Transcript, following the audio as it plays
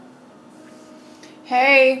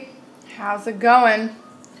Hey, how's it going?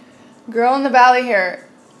 Girl in the Valley here.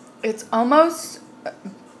 It's almost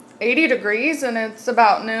 80 degrees and it's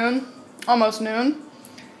about noon, almost noon,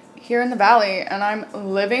 here in the Valley, and I'm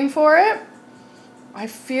living for it. I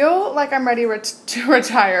feel like I'm ready to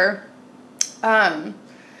retire. I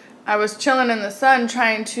was chilling in the sun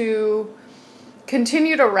trying to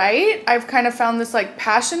continue to write. I've kind of found this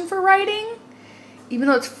passion for writing, even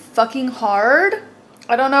though it's fucking hard.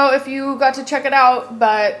 I don't know if you got to check it out,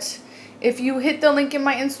 but if you hit the link in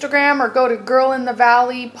my Instagram or go to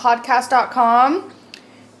girlinthevalleypodcast.com,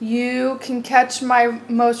 you can catch my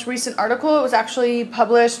most recent article. It was actually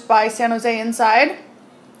published by San Jose Inside.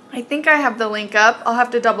 I think I have the link up. I'll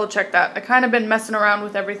have to double check that. I kind of been messing around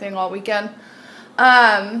with everything all weekend.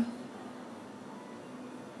 Writing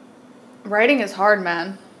is hard,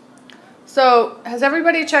 man. So, has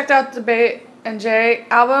everybody checked out the Bay and Jay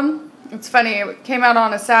album? It's funny, it came out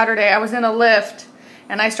on a Saturday. I was in a Lyft,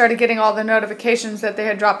 and I started getting all the notifications that they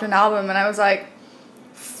had dropped an album, and I was like,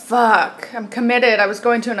 fuck, I'm committed. I was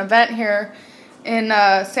going to an event here in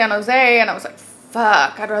San Jose, and I was like,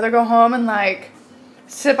 fuck, I'd rather go home and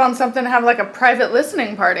sip on something and have a private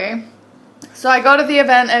listening party. So I go to the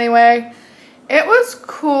event anyway. It was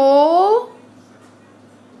cool.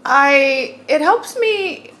 It helps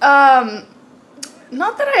me,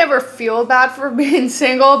 not that I ever feel bad for being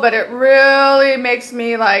single, but it really makes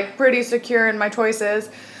me pretty secure in my choices.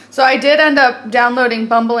 So I did end up downloading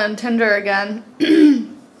Bumble and Tinder again.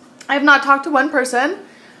 I have not talked to one person.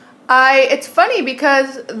 It's funny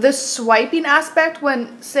because the swiping aspect,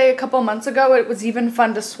 when say a couple months ago it was even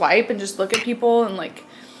fun to swipe and just look at people and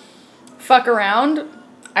fuck around.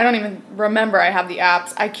 I don't even remember I have the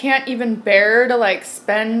apps. I can't even bear to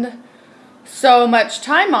spend so much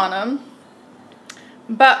time on them.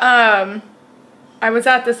 But I was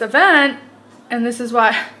at this event, and this is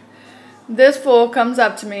why this fool comes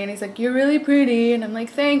up to me and he's like, "You're really pretty," and I'm like,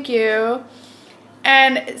 "Thank you."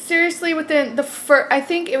 And seriously, within the first, I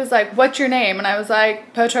think it was "What's your name?" And I was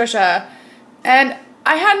like, "Patricia," and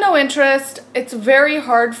I had no interest. It's very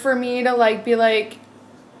hard for me to be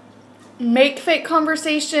make fake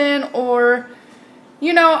conversation, or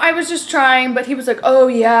I was just trying, but he was like, "Oh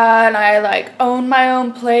yeah, and I own my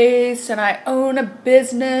own place, and I own a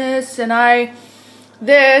business, and I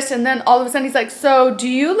this," and then all of a sudden he's like, "So do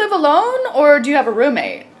you live alone or do you have a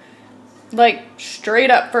roommate?" Straight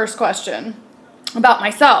up first question about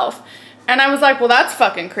myself. And I was like, well, that's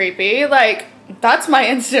fucking creepy. That's my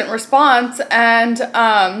instant response. And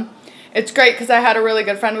it's great because I had a really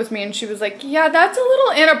good friend with me, and she was like, yeah, that's a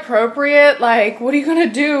little inappropriate. What are you gonna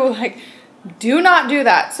do? Do not do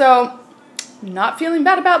that. So, not feeling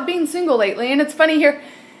bad about being single lately. And it's funny here,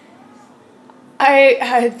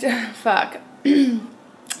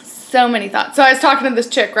 so many thoughts. So I was talking to this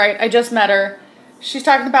chick, right? I just met her. She's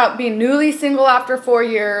talking about being newly single after 4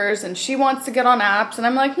 years, and she wants to get on apps. And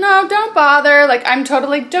I'm like, no, don't bother. I'm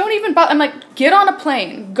totally, don't even bother. I'm like, get on a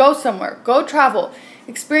plane, go somewhere, go travel,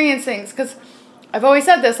 experience things. Because I've always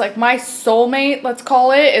said this, my soulmate, let's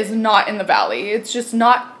call it, is not in the Valley. It's just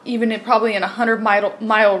not even probably in a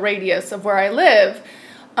 100-mile radius of where I live.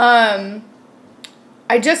 I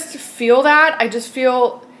just feel that. I just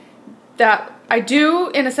feel that I do,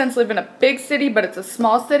 in a sense, live in a big city, but it's a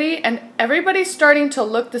small city, and everybody's starting to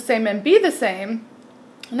look the same and be the same.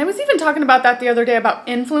 And I was even talking about that the other day about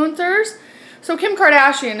influencers. So Kim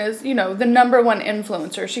Kardashian is, the number one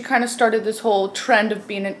influencer. She kind of started this whole trend of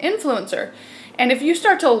being an influencer. And if you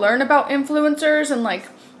start to learn about influencers and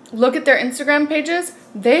look at their Instagram pages,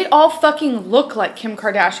 they all fucking look like Kim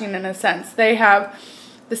Kardashian in a sense. They have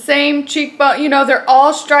the same cheekbone, they're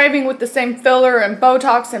all striving with the same filler and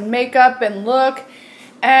Botox and makeup and look.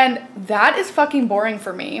 And that is fucking boring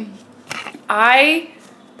for me. I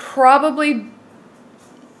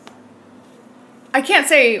can't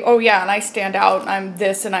say, oh yeah, and I stand out, I'm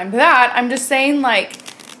this and I'm that. I'm just saying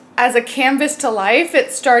as a canvas to life,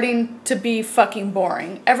 it's starting to be fucking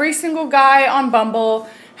boring. Every single guy on Bumble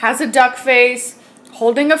has a duck face,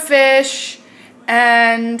 holding a fish,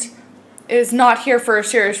 and is not here for a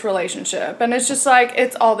serious relationship. And it's just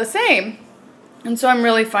it's all the same. And so I'm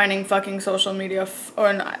really finding fucking social media,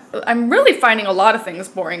 I'm really finding a lot of things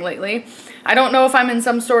boring lately. I don't know if I'm in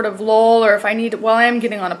some sort of lull or if I need, well, I am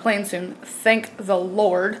getting on a plane soon, thank the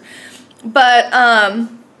Lord. But,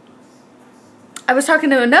 I was talking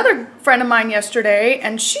to another friend of mine yesterday,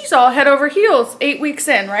 and she's all head over heels, 8 weeks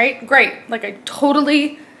in, right? Great. I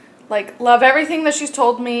totally, love everything that she's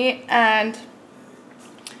told me, and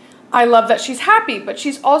I love that she's happy, but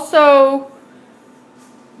she's also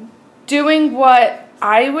doing what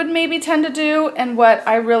I would maybe tend to do and what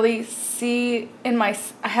I really I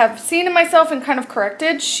have seen in myself and kind of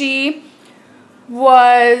corrected. She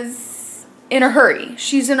was in a hurry.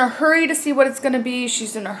 She's in a hurry to see what it's going to be.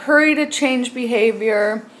 She's in a hurry to change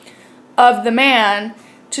behavior of the man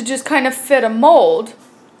to just kind of fit a mold.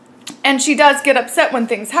 And she does get upset when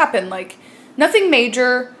things happen, like nothing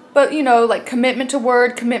major, but like commitment to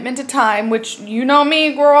word, commitment to time, which you know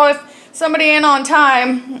me, girl, if somebody ain't on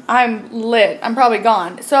time, I'm lit. I'm probably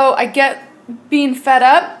gone. So I get being fed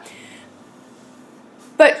up,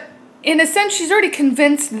 but in a sense, she's already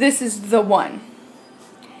convinced this is the one.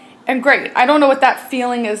 And great. I don't know what that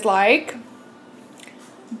feeling is like,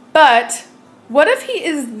 but what if he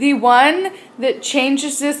is the one that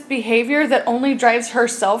changes this behavior that only drives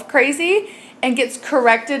herself crazy and gets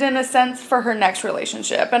corrected in a sense for her next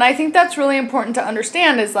relationship? And I think that's really important to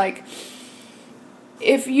understand is like,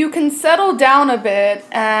 if you can settle down a bit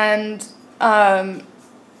and kind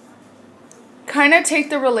of take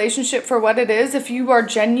the relationship for what it is, if you are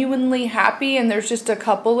genuinely happy and there's just a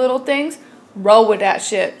couple little things, roll with that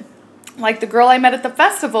shit. Like the girl I met at the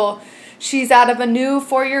festival, she's out of a new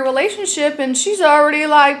 4-year relationship and she's already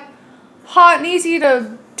like hot and easy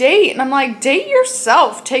to date. And I'm like, date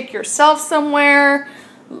yourself. Take yourself somewhere.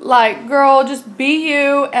 Like, girl, just be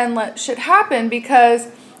you and let shit happen. Because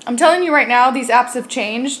I'm telling you right now, these apps have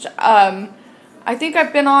changed. I think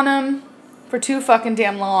I've been on them for too fucking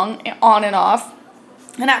damn long, on and off.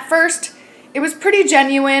 And at first, it was pretty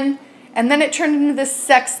genuine. And then it turned into this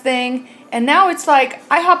sex thing. And now it's like,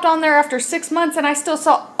 I hopped on there after 6 months and I still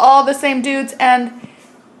saw all the same dudes and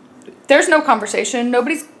there's no conversation.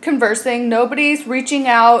 Nobody's conversing. Nobody's reaching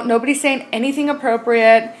out. Nobody's saying anything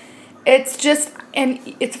appropriate. It's just, and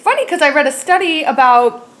it's funny because I read a study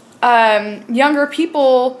about younger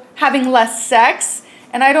people having less sex.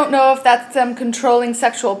 And I don't know if that's them controlling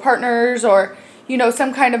sexual partners or,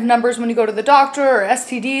 some kind of numbers when you go to the doctor or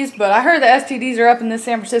STDs, but I heard the STDs are up in the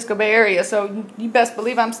San Francisco Bay Area, so you best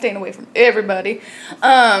believe I'm staying away from everybody.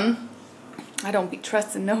 I don't be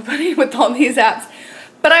trusting nobody with all these apps.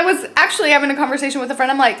 But I was actually having a conversation with a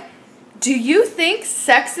friend. I'm like, do you think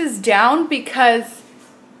sex is down because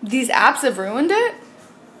these apps have ruined it?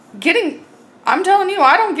 I'm telling you,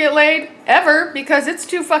 I don't get laid ever because it's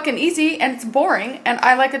too fucking easy and it's boring. And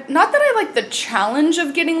I like it. Not that I like the challenge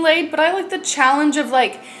of getting laid, but I like the challenge of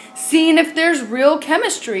like seeing if there's real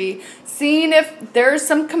chemistry, seeing if there's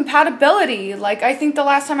some compatibility. Like, I think the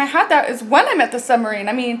last time I had that is when I met the submarine.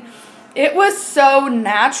 I mean, it was so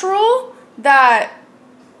natural that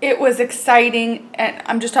it was exciting. And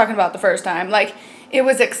I'm just talking about the first time. Like, it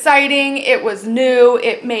was exciting, it was new,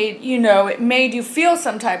 it made you feel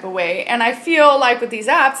some type of way. And I feel like with these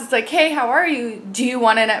apps, it's like, hey, how are you? Do you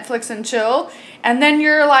want to Netflix and chill? And then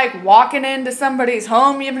you're like walking into somebody's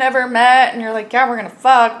home you've never met, and you're like, yeah, we're going to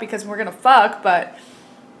fuck because we're going to fuck, but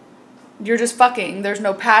you're just fucking. There's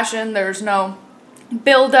no passion, there's no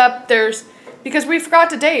build up, because we forgot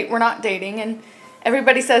to date, we're not dating, and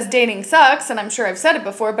everybody says dating sucks, and I'm sure I've said it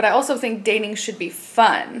before, but I also think dating should be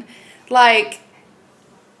fun. Like,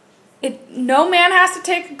 no man has to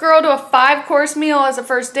take a girl to a 5-course meal as a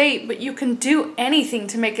first date, but you can do anything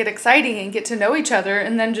to make it exciting and get to know each other,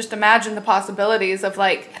 and then just imagine the possibilities of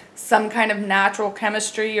like some kind of natural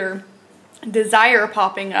chemistry or desire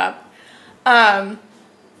popping up. And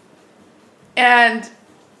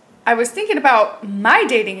I was thinking about my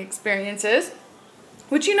dating experiences,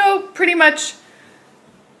 which pretty much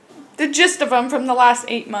the gist of them from the last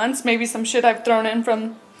 8 months, maybe some shit I've thrown in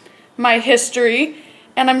from my history.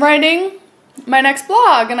 And I'm writing my next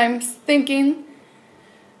blog, and I'm thinking,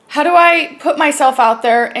 how do I put myself out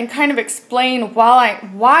there and kind of explain why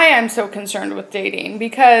I'm so concerned with dating?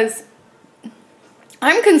 Because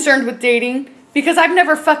I'm concerned with dating because I've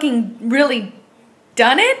never fucking really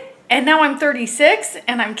done it, and now I'm 36,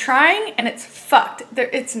 and I'm trying, and it's fucked.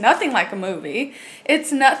 It's nothing like a movie.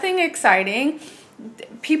 It's nothing exciting.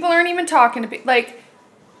 People aren't even talking to me. Like,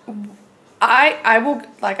 I will,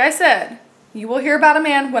 like I said, you will hear about a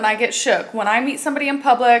man when I get shook. When I meet somebody in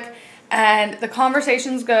public and the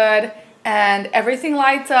conversation's good and everything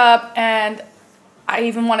lights up and I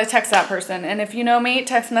even want to text that person. And if you know me,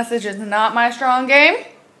 text message is not my strong game.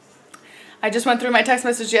 I just went through my text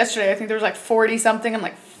message yesterday. I think there was like 40 something. I'm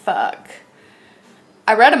like, fuck.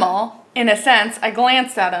 I read them all in a sense. I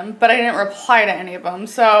glanced at them, but I didn't reply to any of them.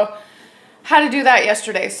 So had to do that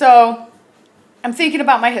yesterday. So I'm thinking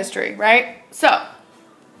about my history, right? So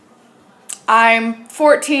I'm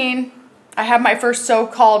 14. I have my first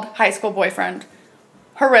so-called high school boyfriend.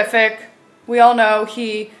 Horrific. We all know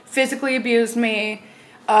he physically abused me.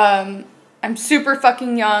 I'm super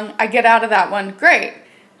fucking young. I get out of that one. Great.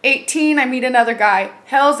 18, I meet another guy.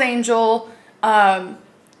 Hell's Angel.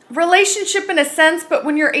 Relationship in a sense, but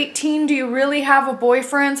when you're 18, do you really have a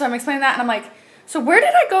boyfriend? So I'm explaining that, and I'm like, so where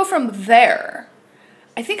did I go from there?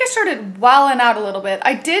 I think I started wilding out a little bit.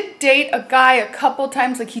 I did date a guy a couple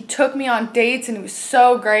times. Like, he took me on dates, and it was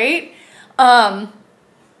so great. And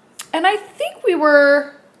I think we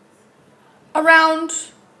were around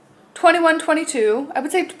 21, 22. I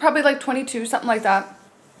would say probably like 22, something like that.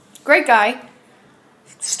 Great guy.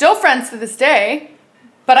 Still friends to this day.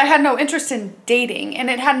 But I had no interest in dating, and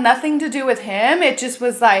it had nothing to do with him. It just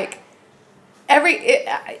was like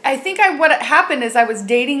what happened is I was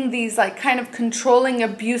dating these like kind of controlling,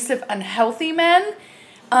 abusive, unhealthy men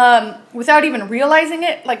without even realizing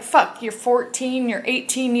it. Like, fuck, you're 14, you're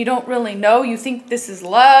 18, you don't really know. You think this is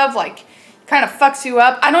love, like, kind of fucks you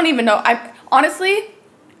up. I don't even know. Honestly,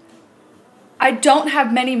 I don't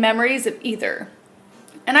have many memories of either.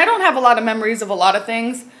 And I don't have a lot of memories of a lot of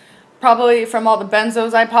things. Probably from all the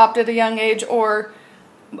benzos I popped at a young age, or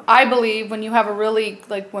I believe when you have a really,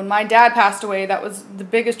 like when my dad passed away, that was the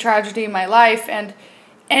biggest tragedy in my life. And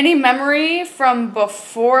any memory from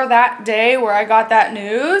before that day where I got that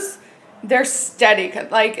news, they're steady,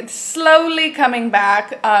 like it's slowly coming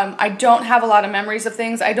back. I don't have a lot of memories of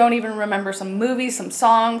things. I don't even remember some movies, some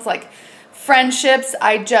songs, like friendships.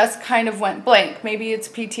 I just kind of went blank. Maybe it's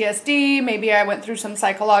PTSD. Maybe I went through some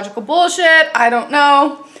psychological bullshit. I don't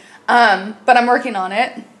know. But I'm working on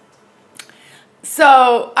it.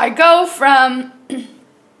 So I go from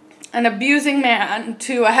an abusing man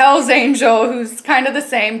to a Hell's Angel who's kind of the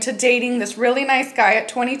same, to dating this really nice guy at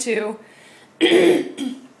 22.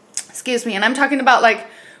 Excuse me. And I'm talking about like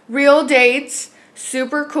real dates,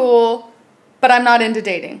 super cool, but I'm not into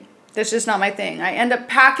dating. That's just not my thing. I end up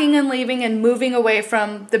packing and leaving and moving away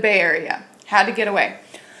from the Bay Area. Had to get away.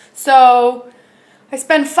 So I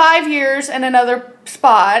spend 5 years in another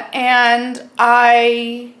spot, and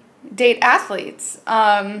I date athletes.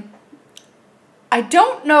 I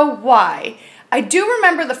don't know why. I do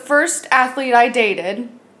remember the first athlete I dated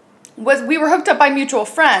we were hooked up by mutual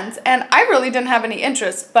friends, and I really didn't have any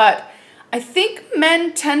interest, but I think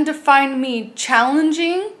men tend to find me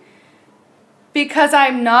challenging because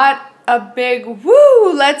I'm not a big,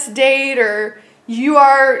 woo, let's date, or you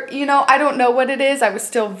are, I don't know what it is. I was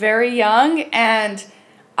still very young, and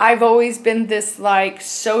I've always been this like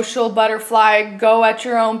social butterfly, go at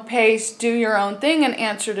your own pace, do your own thing, and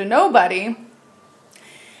answer to nobody.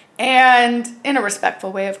 And in a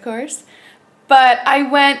respectful way, of course. But I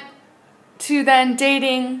went to then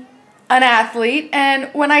dating an athlete, and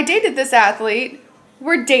when I dated this athlete,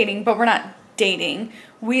 we're dating, but we're not dating.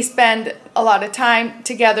 We spend a lot of time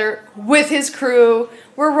together with his crew.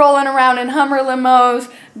 We're rolling around in Hummer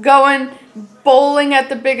limos, going bowling at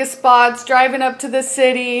the biggest spots, driving up to the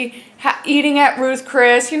city, eating at Ruth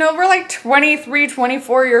Chris. We're like 23,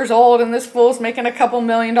 24 years old, and this fool's making a couple $1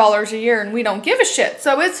 million a year, and we don't give a shit.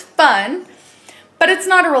 So it's fun, but it's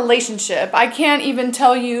not a relationship. I can't even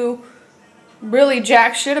tell you really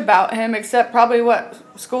jack shit about him, except probably what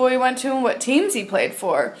school he went to and what teams he played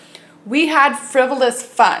for. We had frivolous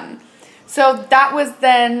fun. So that was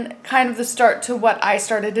then kind of the start to what I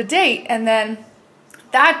started to date. And then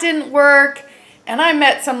that didn't work. And I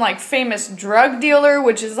met some like famous drug dealer,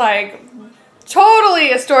 which is like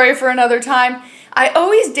totally a story for another time. I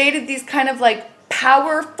always dated these kind of like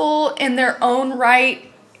powerful in their own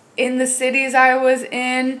right in the cities I was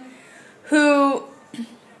in, who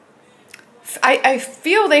I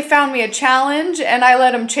feel they found me a challenge, and I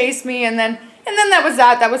let them chase me, and then that was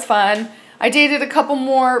that. That was fun. I dated a couple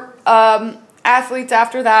more athletes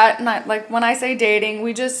after that, and when I say dating,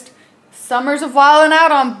 we just summers of wilding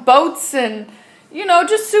out on boats and,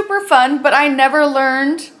 just super fun, but I never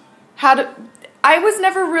learned I was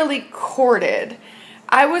never really courted.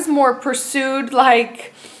 I was more pursued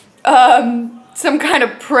like some kind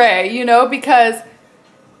of prey, because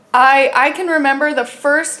I can remember the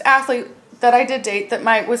first athlete that I did date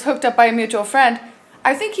that was hooked up by a mutual friend.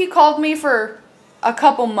 I think he called me for a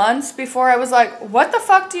couple months before I was like, what the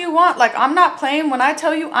fuck do you want? Like, I'm not playing. When I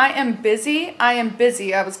tell you I am busy, I am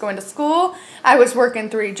busy. I was going to school. I was working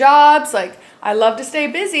 3 jobs. Like, I love to stay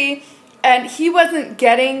busy. And he wasn't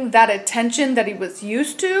getting that attention that he was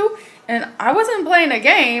used to. And I wasn't playing a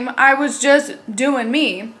game. I was just doing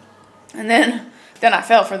me. And then I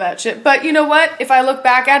fell for that shit. But you know what? If I look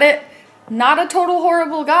back at it, not a total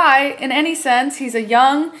horrible guy in any sense. He's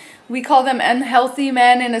we call them unhealthy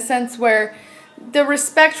men, in a sense where the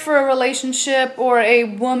respect for a relationship or a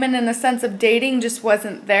woman in the sense of dating just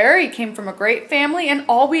wasn't there. He came from a great family, and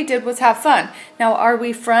all we did was have fun. Now, are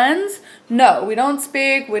we friends? No, we don't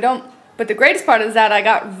speak. But the greatest part is that I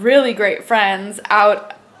got really great friends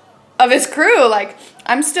out of his crew. Like,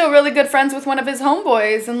 I'm still really good friends with one of his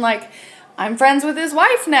homeboys, and like, I'm friends with his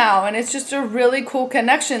wife now, and it's just a really cool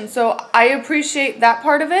connection. So I appreciate that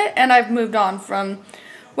part of it, and I've moved on from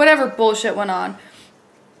whatever bullshit went on.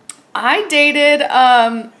 I dated,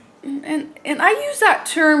 and I use that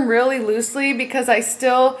term really loosely because I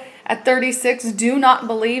still, at 36, do not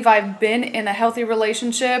believe I've been in a healthy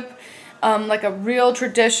relationship, like a real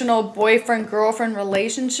traditional boyfriend-girlfriend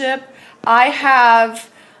relationship. I have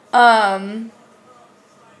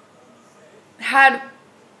had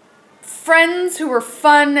friends who were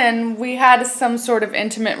fun, and we had some sort of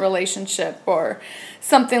intimate relationship or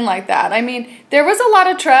something like that. I mean, there was a lot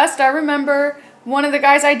of trust. I remember one of the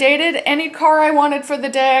guys I dated, any car I wanted for the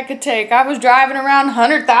day I could take. I was driving around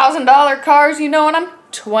 $100,000 cars, and I'm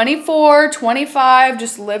 24, 25,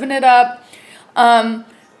 just living it up.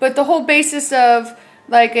 But the whole basis of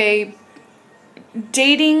like a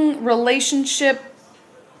dating relationship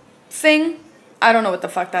thing, I don't know what the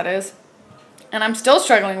fuck that is. And I'm still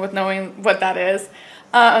struggling with knowing what that is.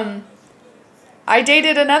 I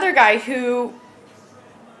dated another guy who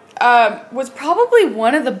was probably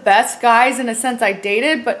one of the best guys in a sense I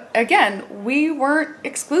dated. But again, we weren't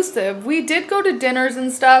exclusive. We did go to dinners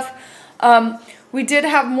and stuff. We did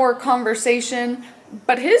have more conversation.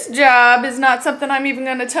 But his job is not something I'm even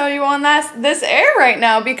going to tell you on this air right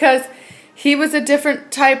now, because he was a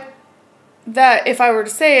different type that if I were to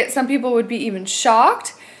say it, some people would be even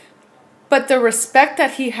shocked. But the respect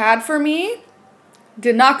that he had for me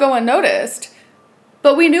did not go unnoticed.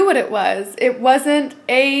 But we knew what it was. It wasn't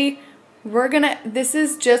this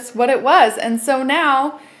is just what it was. And so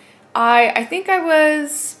now, I think I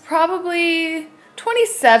was probably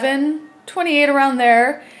 27, 28, around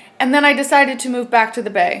there. And then I decided to move back to the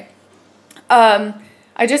Bay.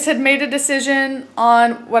 I just had made a decision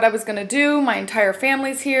on what I was going to do. My entire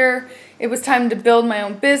family's here. It was time to build my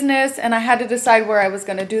own business, and I had to decide where I was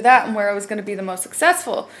going to do that and where I was going to be the most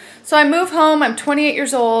successful. So I moved home. I'm 28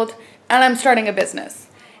 years old, and I'm starting a business.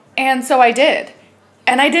 And so I did.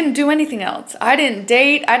 And I didn't do anything else. I didn't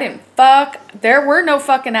date. I didn't fuck. There were no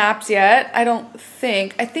fucking apps yet, I don't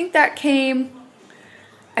think. I think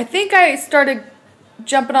I started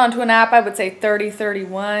jumping onto an app, I would say 30,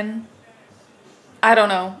 31. I don't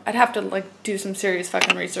know. I'd have to do some serious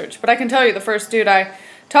fucking research. But I can tell you the first dude I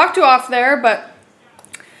talked to off there. But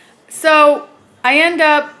so I end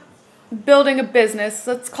up building a business.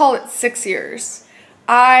 Let's call it 6 years.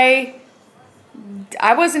 I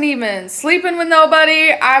wasn't even sleeping with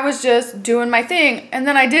nobody. I was just doing my thing. And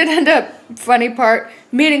then I did end up, funny part,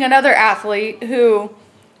 meeting another athlete who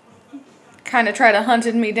kind of tried to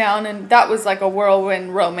hunted me down. And that was like a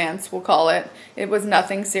whirlwind romance, we'll call it. It was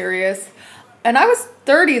nothing serious. And I was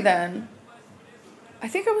 30 then. I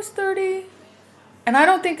think I was 30. And I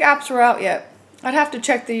don't think apps were out yet. I'd have to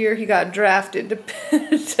check the year he got drafted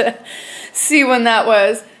to see when that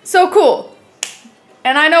was. So cool.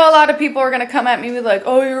 And I know a lot of people are going to come at me with like,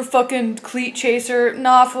 oh, you're a fucking cleat chaser.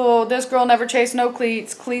 Nah, fool. This girl never chased no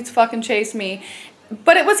cleats. Cleats fucking chased me.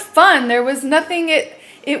 But it was fun. There was nothing...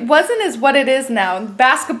 It wasn't as what it is now.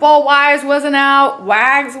 Basketball Wives wasn't out.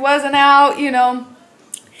 Wags wasn't out,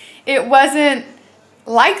 It wasn't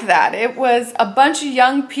like that. It was a bunch of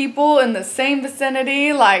young people in the same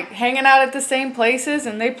vicinity, like hanging out at the same places,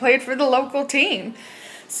 and they played for the local team.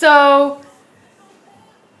 So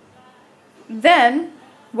then,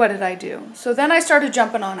 what did I do? So then I started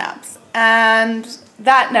jumping on apps, and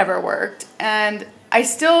that never worked. And I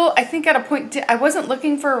think at a point, I wasn't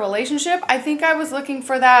looking for a relationship. I think I was looking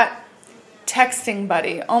for that texting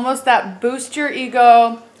buddy, almost that boost your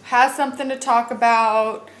ego, has something to talk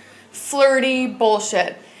about, flirty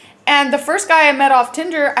bullshit. And the first guy I met off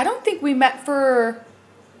Tinder, I don't think we met for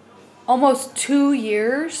almost 2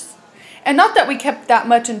 years. And not that we kept that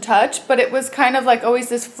much in touch, but it was kind of like always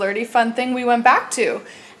this flirty fun thing we went back to.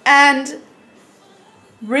 And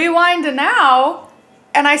rewind to now,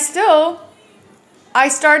 and so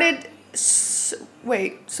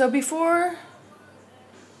before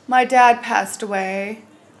my dad passed away,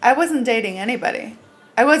 I wasn't dating anybody.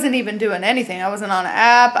 I wasn't even doing anything. I wasn't on an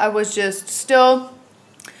app. I was just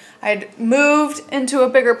I'd moved into a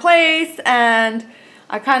bigger place, and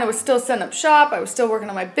I kind of was still setting up shop. I was still working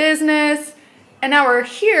on my business. And now we're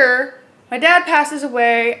here. My dad passes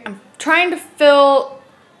away. I'm trying to fill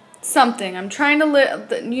something. I'm trying to live.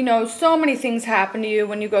 So many things happen to you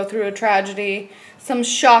when you go through a tragedy. Some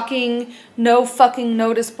shocking, no fucking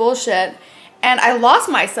notice bullshit. And I lost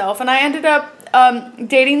myself, and I ended up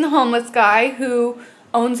dating the homeless guy who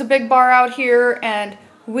owns a big bar out here, and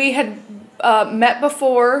we had met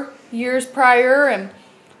before years prior, and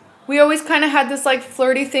we always kind of had this like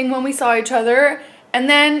flirty thing when we saw each other. And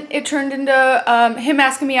then it turned into him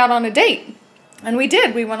asking me out on a date. And we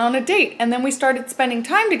did. We went on a date. And then we started spending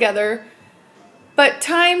time together. But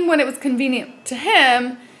time when it was convenient to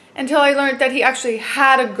him, until I learned that he actually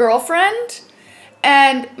had a girlfriend.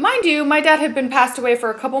 And mind you, my dad had been passed away for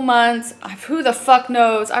a couple months. Who the fuck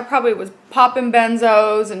knows? I probably was popping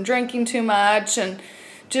benzos and drinking too much and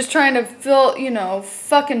just trying to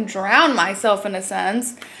fucking drown myself in a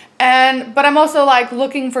sense. But I'm also like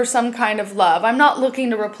looking for some kind of love. I'm not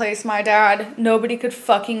looking to replace my dad. Nobody could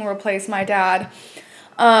fucking replace my dad.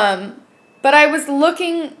 But I was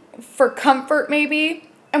looking for comfort maybe.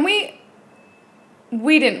 And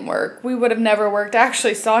we didn't work. We would have never worked. I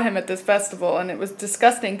actually saw him at this festival and it was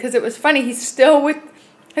disgusting because it was funny. He's still with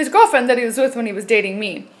his girlfriend that he was with when he was dating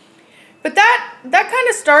me. But that kind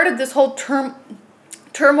of started this whole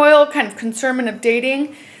turmoil, kind of concern of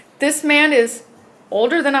dating. This man is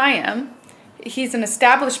older than I am. He's an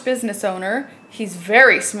established business owner. He's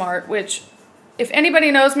very smart, which if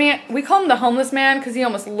anybody knows me, we call him the homeless man because he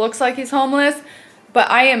almost looks like he's homeless. But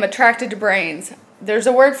I am attracted to brains. There's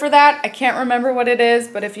a word for that. I can't remember what it is,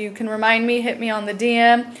 but if you can remind me, hit me on the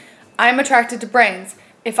DM. I'm attracted to brains.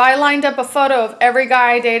 If I lined up a photo of every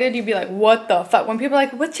guy I dated, you'd be like, what the fuck? When people are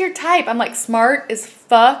like, what's your type? I'm like, smart as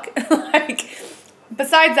fuck.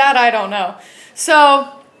 Besides that, I don't know.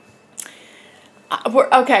 So,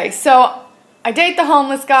 so I date the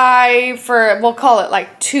homeless guy for, we'll call it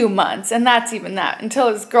like 2 months. And that's even that.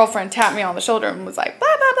 Until his girlfriend tapped me on the shoulder and was like,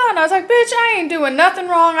 blah, blah, blah. And I was like, bitch, I ain't doing nothing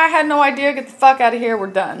wrong. I had no idea. Get the fuck out of here. We're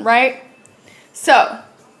done, right? So,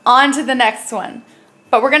 on to the next one.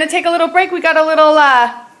 But we're going to take a little break. We got a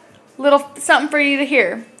little something for you to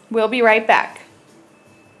hear. We'll be right back.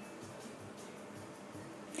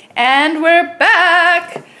 And we're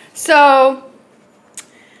back. So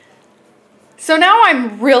now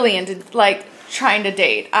I'm really into like trying to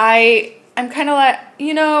date. I'm kind of like,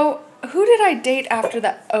 who did I date after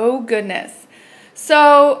that? Oh goodness.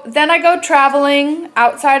 So then I go traveling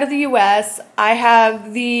outside of the US. I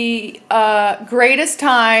have the greatest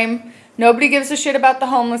time. Nobody gives a shit about the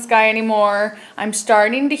homeless guy anymore. I'm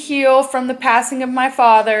starting to heal from the passing of my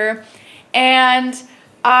father. And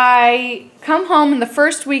I come home, and the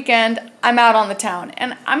first weekend, I'm out on the town.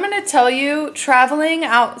 And I'm going to tell you, traveling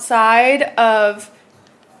outside of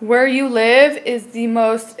where you live is the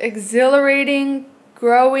most exhilarating,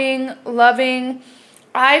 growing, loving.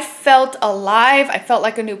 I felt alive. I felt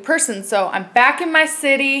like a new person. So I'm back in my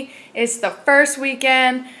city. It's the first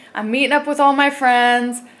weekend. I'm meeting up with all my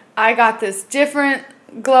friends. I got this different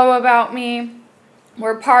glow about me.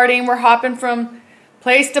 We're partying. We're hopping from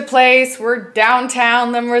place to place. We're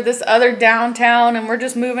downtown, then we're this other downtown, and we're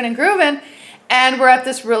just moving and grooving. And we're at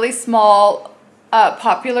this really small,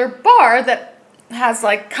 popular bar that has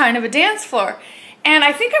like kind of a dance floor. And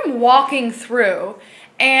I think I'm walking through,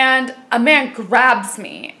 and a man grabs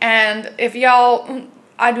me. And if y'all,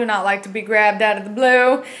 I do not like to be grabbed out of the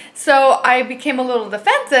blue. So I became a little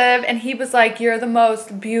defensive, and he was like, "You're the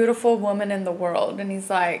most beautiful woman in the world." And he's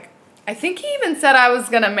like, I think he even said I was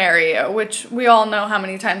going to marry you, which we all know how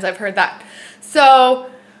many times I've heard that. So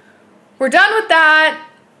we're done with that,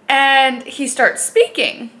 and he starts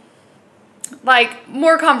speaking, like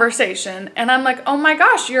more conversation. And I'm like, oh my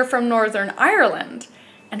gosh, you're from Northern Ireland.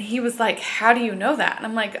 And he was like, how do you know that? And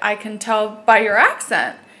I'm like, I can tell by your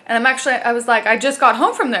accent. And I was like, I just got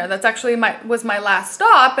home from there. That's actually was my last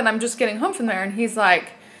stop, and I'm just getting home from there. And he's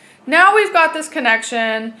like, now we've got this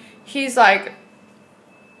connection. He's like,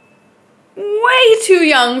 way too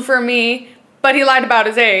young for me, but he lied about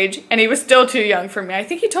his age, and he was still too young for me. I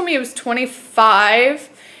think he told me he was 25,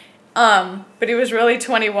 but he was really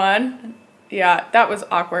 21. Yeah, that was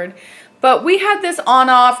awkward. But we had this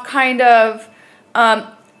on-off kind of,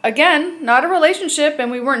 again, not a relationship, and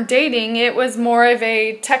we weren't dating. It was more of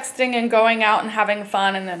a texting and going out and having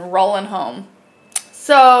fun and then rolling home.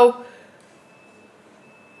 So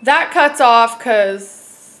that cuts off because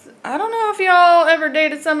I don't know if y'all ever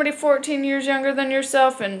dated somebody 14 years younger than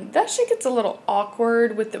yourself, and that shit gets a little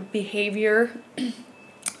awkward with the behavior.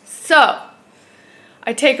 So,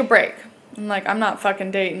 I take a break. I'm like, I'm not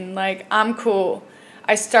fucking dating. Like, I'm cool.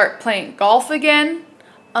 I start playing golf again.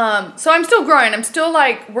 So I'm still growing. I'm still,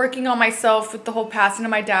 like, working on myself with the whole passing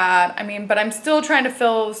of my dad. But I'm still trying to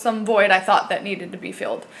fill some void I thought that needed to be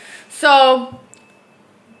filled. So,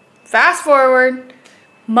 fast forward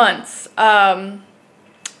months.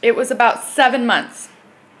 It was about 7 months.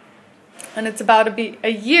 And it's about to be a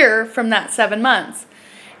year from that 7 months.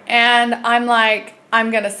 And I'm like, I'm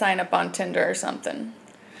going to sign up on Tinder or something.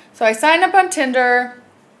 So I signed up on Tinder.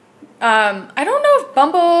 I don't know if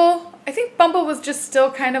I think Bumble was just still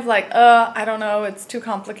kind of like, I don't know, it's too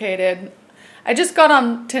complicated. I just got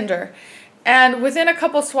on Tinder. And within a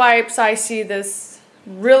couple swipes, I see this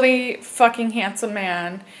really fucking handsome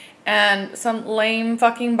man and some lame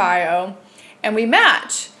fucking bio. And we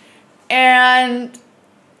match. And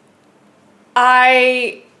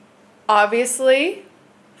I obviously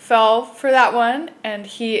fell for that one. And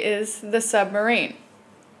he is the submarine.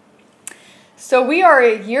 So we are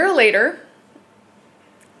a year later.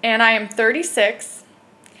 And I am 36.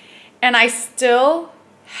 And I still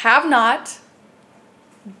have not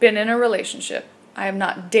been in a relationship. I have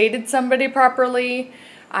not dated somebody properly.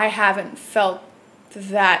 I haven't felt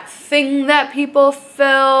that thing that people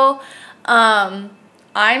feel.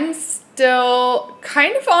 I'm still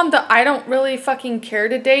kind of on the I don't really fucking care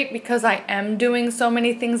to date because I am doing so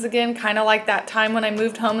many things again, kind of like that time when I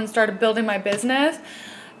moved home and started building my business.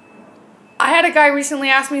 I had a guy recently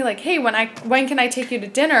ask me like, hey, when can I take you to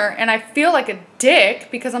dinner? And I feel like a dick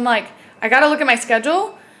because I'm like, I gotta look at my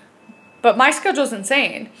schedule. But my schedule's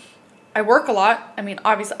insane. I work a lot. I mean,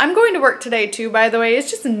 obviously, I'm going to work today too, by the way.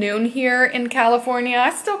 It's just noon here in California.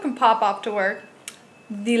 I still can pop off to work.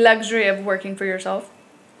 The luxury of working for yourself.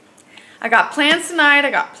 I got plans tonight.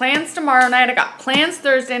 I got plans tomorrow night. I got plans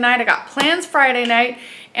Thursday night. I got plans Friday night.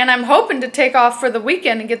 And I'm hoping to take off for the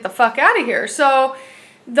weekend and get the fuck out of here. So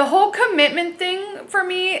the whole commitment thing for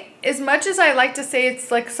me, as much as I like to say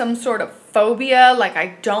it's like some sort of phobia, like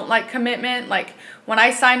I don't like commitment, like when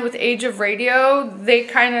I signed with Age of Radio, they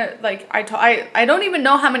kind of like, I don't even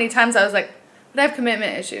know how many times I was like, but I have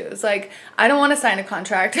commitment issues. Like, I don't want to sign a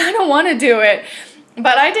contract. I don't want to do it.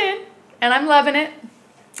 But I did, and I'm loving it.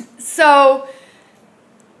 So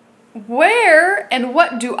where and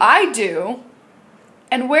what do I do?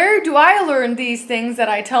 And where do I learn these things that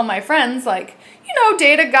I tell my friends, like,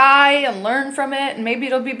 date a guy and learn from it, and maybe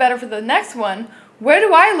it'll be better for the next one? Where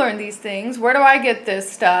do I learn these things? Where do I get this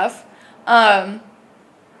stuff?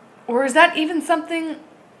 Or is that even something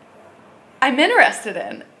I'm interested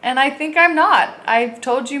in? And I think I'm not. I've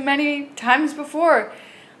told you many times before,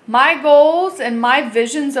 my goals and my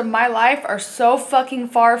visions of my life are so fucking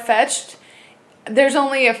far-fetched. There's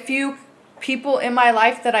only a few people in my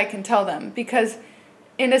life that I can tell them because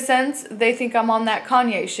in a sense, they think I'm on that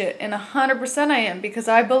Kanye shit. And 100% I am because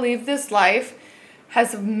I believe this life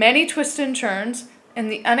has many twists and turns and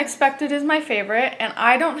the unexpected is my favorite. And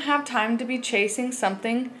I don't have time to be chasing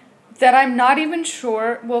something that I'm not even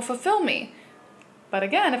sure will fulfill me. But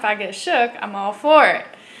again, if I get shook, I'm all for it.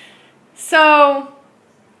 So,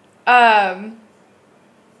 I'm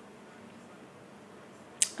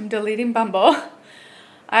deleting Bumble.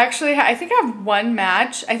 I think I have one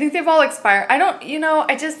match. I think they've all expired.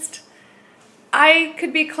 I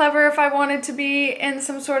could be clever if I wanted to be in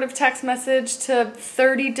some sort of text message to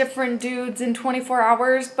 30 different dudes in 24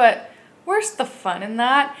 hours, but where's the fun in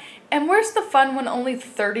that? And where's the fun when only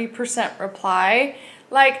 30% reply?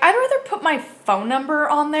 Like, I'd rather put my phone number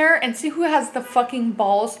on there and see who has the fucking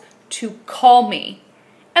balls to call me.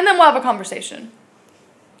 And then we'll have a conversation.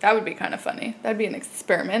 That would be kind of funny. That'd be an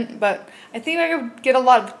experiment, but I think I could get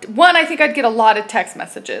I'd get a lot of text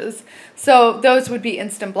messages. So those would be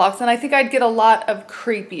instant blocks, and I think I'd get a lot of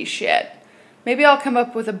creepy shit. Maybe I'll come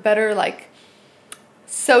up with a better,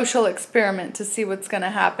 social experiment to see what's going to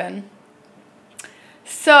happen.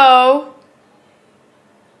 So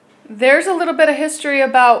there's a little bit of history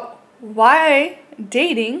about why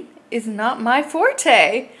dating is not my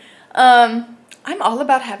forte. I'm all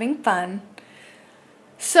about having fun.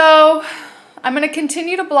 So I'm going to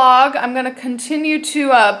continue to blog. I'm going to continue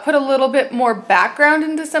to put a little bit more background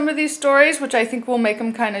into some of these stories, which I think will make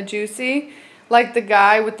them kind of juicy. Like the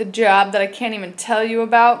guy with the job that I can't even tell you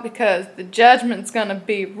about because the judgment's going to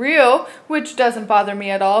be real, which doesn't bother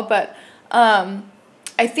me at all. But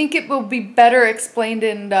I think it will be better explained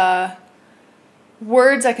in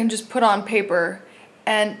words I can just put on paper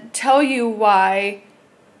and tell you why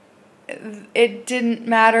it didn't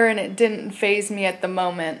matter and it didn't faze me at the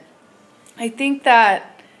moment. I think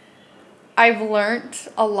that I've learned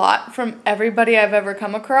a lot from everybody I've ever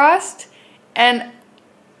come across, and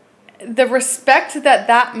the respect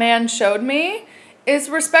that man showed me is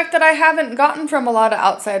respect that I haven't gotten from a lot of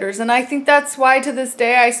outsiders, and I think that's why to this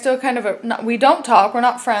day I still we don't talk, we're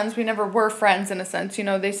not friends, we never were friends in a sense.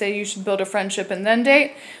 They say you should build a friendship and then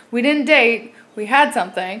date. We didn't date, we had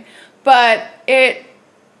something, but it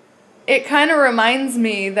kind of reminds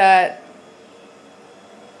me that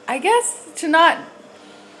I guess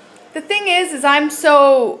the thing is I'm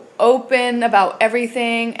so open about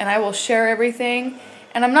everything and I will share everything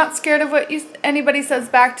and I'm not scared of what anybody says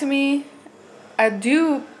back to me. I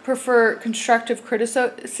do prefer constructive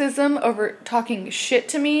criticism over talking shit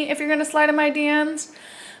to me if you're going to slide in my DMs,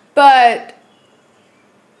 but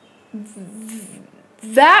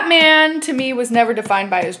that man to me was never defined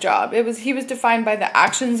by his job. He was defined by the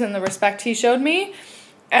actions and the respect he showed me.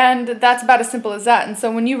 And that's about as simple as that. And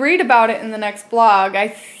so when you read about it in the next blog, I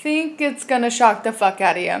think it's going to shock the fuck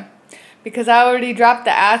out of you. Because I already dropped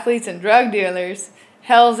the athletes and drug dealers,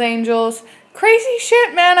 Hell's Angels. Crazy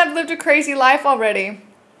shit, man. I've lived a crazy life already.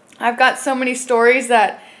 I've got so many stories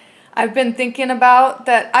that I've been thinking about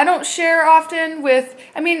that I don't share often with,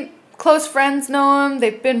 close friends know them.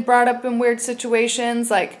 They've been brought up in weird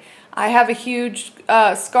situations. Like, I have a huge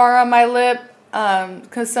scar on my lip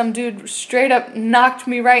because some dude straight up knocked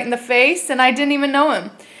me right in the face and I didn't even know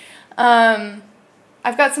him.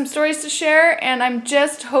 I've got some stories to share, and I'm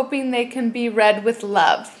just hoping they can be read with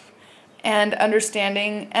love and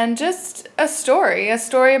understanding and just a story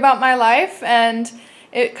about my life, and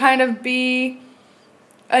it kind of be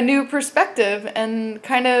a new perspective and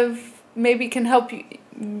kind of maybe can help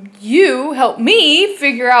you help me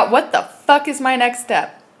figure out what the fuck is my next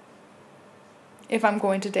step if I'm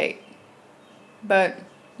going to date. But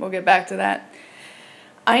we'll get back to that.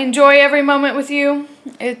 I enjoy every moment with you.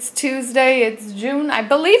 It's Tuesday. It's June. I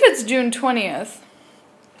believe it's June 20th.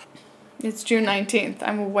 It's June 19th.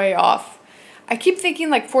 I'm way off. I keep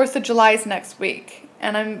thinking like 4th of July is next week.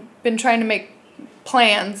 And I've been trying to make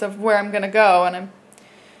plans of where I'm going to go. And I'm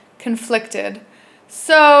conflicted.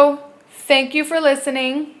 So, thank you for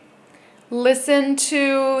listening. Listen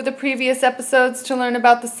to the previous episodes to learn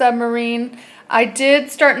about the submarine. I did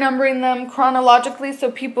start numbering them chronologically so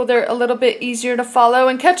they're a little bit easier to follow,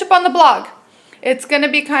 and catch up on the blog. It's going to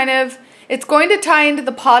be it's going to tie into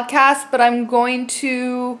the podcast, but I'm going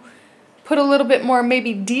to put a little bit more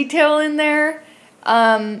maybe detail in there,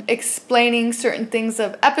 explaining certain things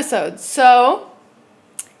of episodes. So,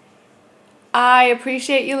 I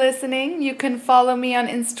appreciate you listening. You can follow me on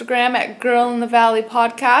Instagram at Girl in the Valley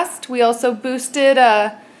Podcast. We also boosted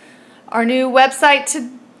our new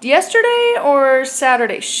website yesterday or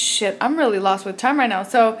Saturday. Shit, I'm really lost with time right now.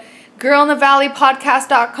 So,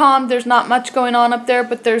 girlinthevalleypodcast.com. There's not much going on up there,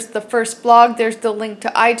 but there's the first blog. There's the link to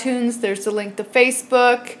iTunes. There's the link to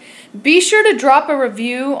Facebook. Be sure to drop a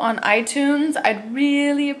review on iTunes. I'd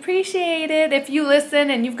really appreciate it. If you listen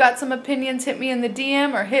and you've got some opinions, hit me in the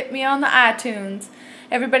DM or hit me on the iTunes.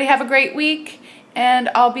 Everybody have a great week, and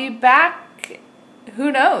I'll be back.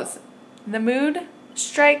 Who knows? The mood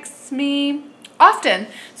strikes me often.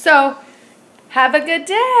 So, have a good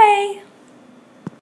day.